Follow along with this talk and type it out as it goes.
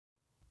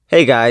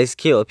Hey guys,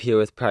 Caleb here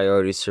with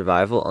Priority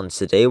Survival, and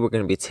today we're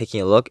going to be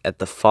taking a look at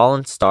the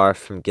Fallen Star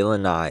from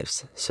Gillian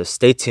Knives, so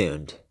stay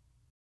tuned.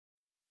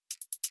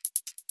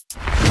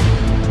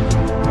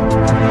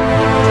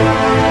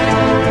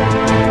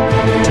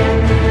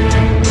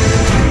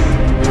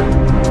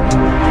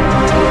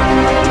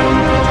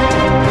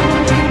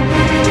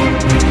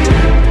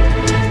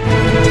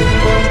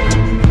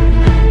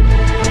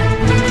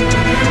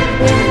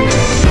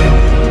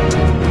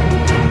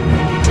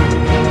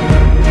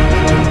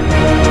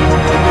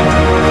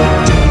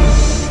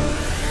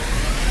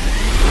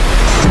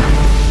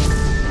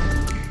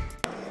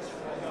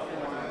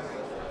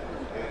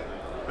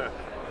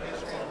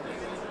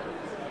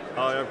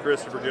 Hi, I'm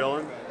Christopher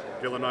Gillian,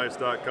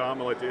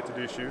 GillianKnives.com. I'd like to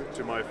introduce you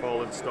to my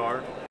Fallen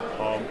Star.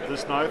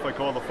 This knife I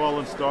call the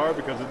Fallen Star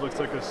because it looks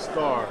like a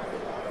star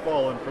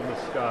fallen from the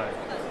sky.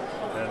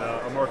 And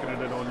I'm marketing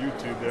it on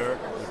YouTube there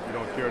if you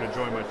don't care to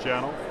join my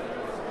channel.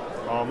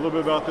 A little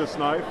bit about this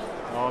knife.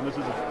 This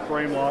is a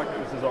frame lock.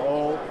 This is an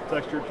all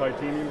textured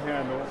titanium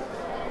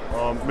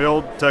handle,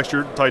 milled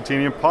textured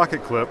titanium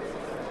pocket clip,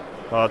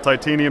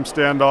 titanium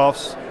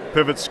standoffs,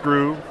 pivot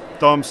screw,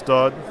 thumb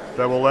stud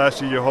that will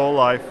last you your whole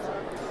life.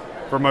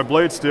 For my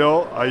blade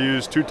steel, I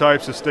use two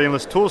types of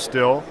stainless tool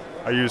steel.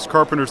 I use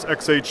Carpenter's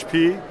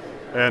XHP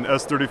and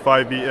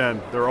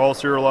S35BN. They're all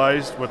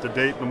serialized with the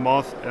date, the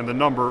month, and the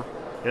number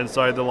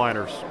inside the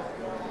liners.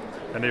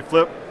 And they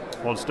flip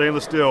on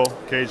stainless steel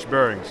cage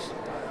bearings.